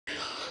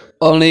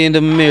Only in the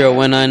mirror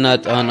when I'm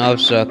not on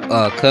abstract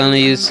art.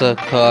 Currently use to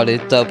call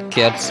it top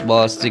cats,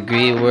 boss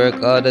degree,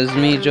 work hard as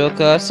me,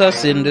 joker,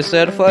 assassin, the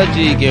certified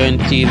G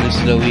guarantee,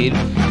 Mr. Weed.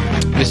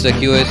 Mr.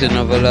 q.waison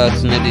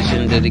everlasting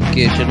edition,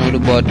 dedication, all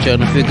about trying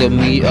to figure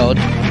me out.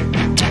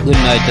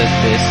 Good night at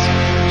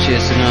best.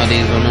 Chasing all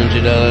these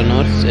 $100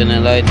 notes in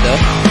a lighter.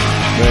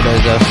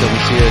 Brothers have some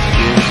serious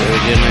dreams, every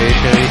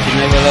generation reaching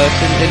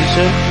everlasting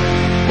edition.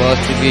 Boss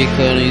degree,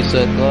 currently use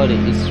to call it,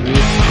 it's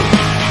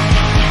real.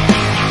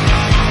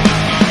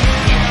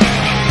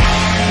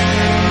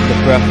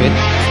 Prophet.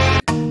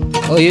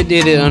 Oh, you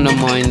did it under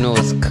my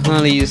nose.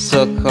 Can't you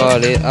suck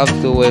Harley? Have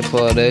to wait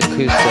for the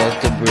crystal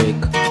to break.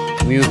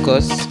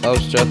 Mucus,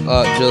 abstract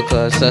art,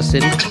 joker,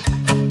 assassin.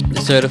 The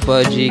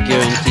certified G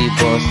guarantee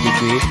boss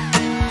degree.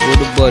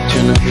 With the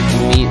button to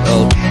figure me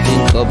out.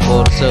 Think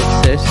about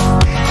success.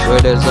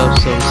 Brothers have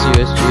some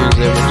serious dreams.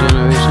 Every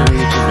generation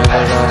reaching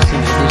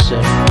everlasting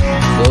edition.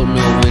 Don't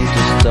know when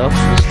to stop.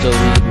 Mr.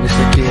 Weed,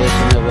 Mr.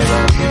 q.waison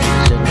everlasting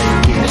edition.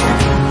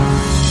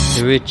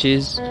 The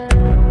riches.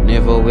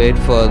 Never wait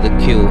for the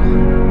queue.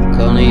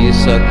 Currently you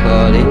suck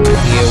all it.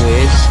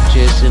 Airways,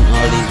 chasing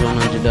all these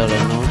 $100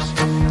 notes.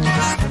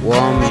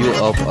 Warm you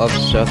up,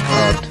 abstract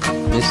art.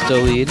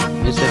 Mr. Weed,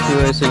 Mr.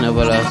 q.waison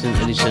everlasting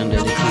edition,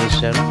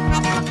 dedication.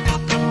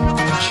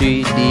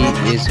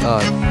 3D is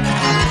art.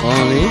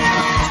 Only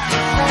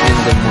in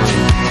the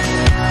mind.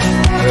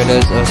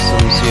 Brothers have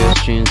some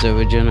serious dreams.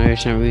 Every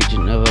generation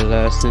reaching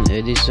everlasting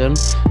edition.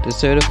 The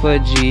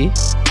certified G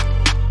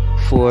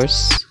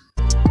force.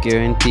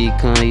 Guarantee,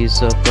 can't use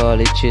to call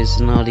it,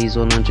 chasing all these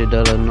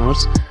 $100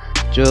 notes.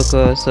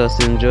 Joker,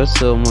 assassin, just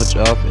so much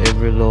off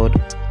every load.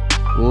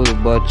 All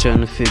about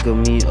trying to figure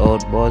me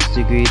out. Boss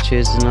degree,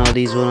 chasing all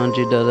these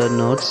 $100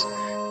 notes.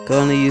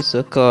 Can't use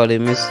to call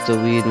it, Mr.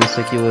 Weed,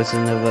 Mr.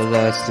 q.waison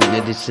everlasting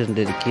edition,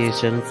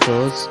 dedication,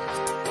 close.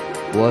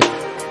 What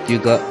you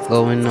got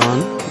going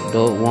on?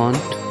 Don't want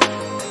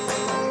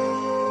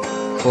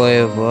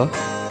forever.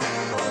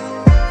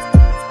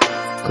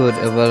 Could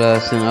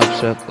everlasting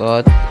abstract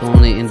art,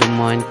 only in the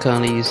mind,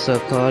 can't you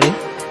suck Harley?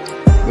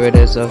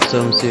 Brothers have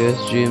some serious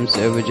dreams,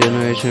 every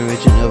generation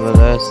reaching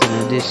everlasting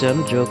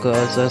edition. Joker,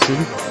 assassin,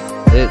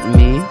 let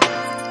me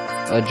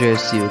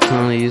address you.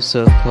 Can't you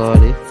suck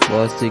Harley?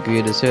 Boss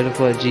degree, the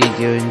certified G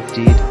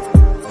guaranteed.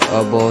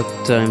 About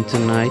time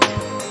tonight.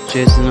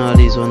 Chasing all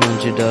these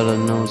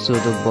 $100 notes, so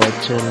the bot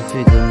trying to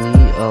figure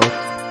me out.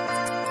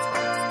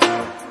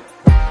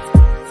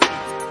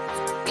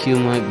 Q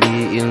might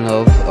be in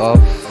love of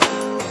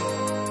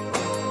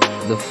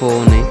the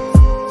phony.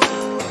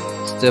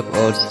 Step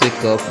out,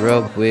 stick up,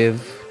 rub,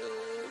 wave.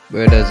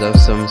 Brothers have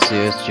some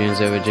serious dreams,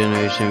 every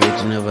generation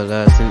reaching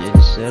everlasting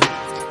edition.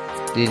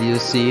 Did you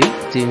see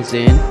things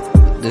ain't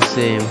the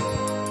same?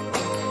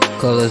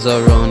 Colors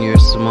around your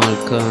small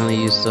corner,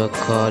 you suck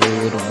hard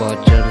with a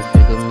bot trying to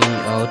figure me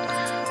out.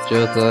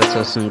 Joker,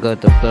 assassin,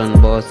 got a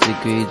plan, boss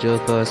degree.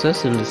 Joker,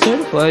 assassin, the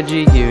certified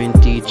G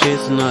guarantee,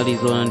 chasing all these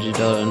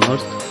 $100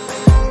 notes.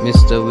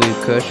 Mr. Weed,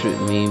 crush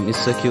with me.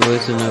 Mr.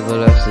 q.waison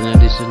everlasting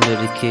edition,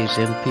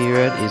 dedication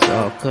period is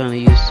all. Can't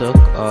you suck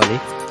Harley?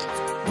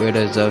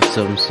 Brothers have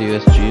some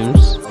serious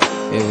dreams.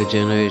 Every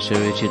generation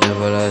reaching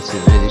everlasting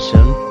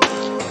edition.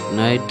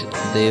 Night,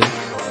 they've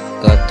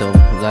got them.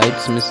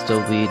 Lights, Mr.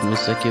 Weed,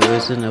 Mr.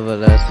 q.waison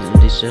everlasting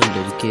edition,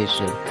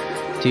 dedication.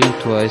 Think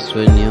twice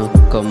when you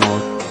come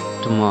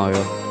out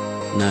tomorrow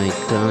night.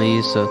 Can't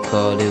you suck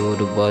Harley with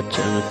the bot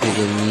trying to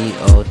figure me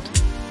out?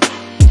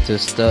 To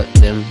start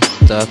them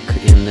stuck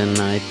in the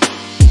night.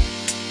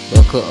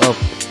 Buckle up,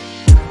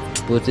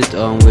 put it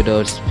on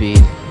without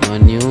speed. A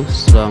new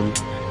slum,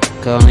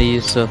 can't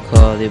you suck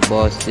Harley,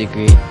 boss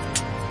degree.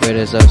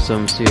 Brothers have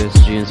some serious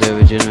dreams,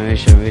 every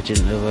generation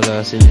reaching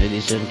everlasting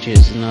edition.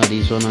 Chasing all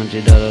these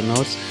 $100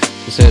 notes.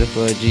 The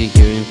certified G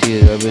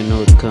guaranteed rubbing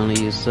note, can't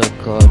you suck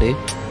Harley.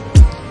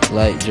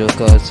 Like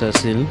joker,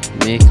 assassin,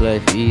 make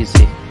life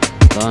easy.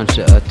 Launch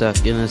the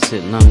attack,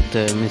 innocent, long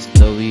time.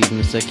 Mr. Weed,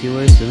 Mr.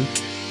 q.waison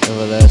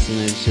everlasting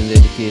edition,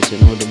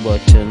 dedication. All the bot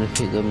trying to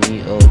figure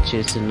me out,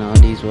 chasing all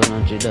these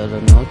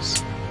 $100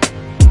 notes.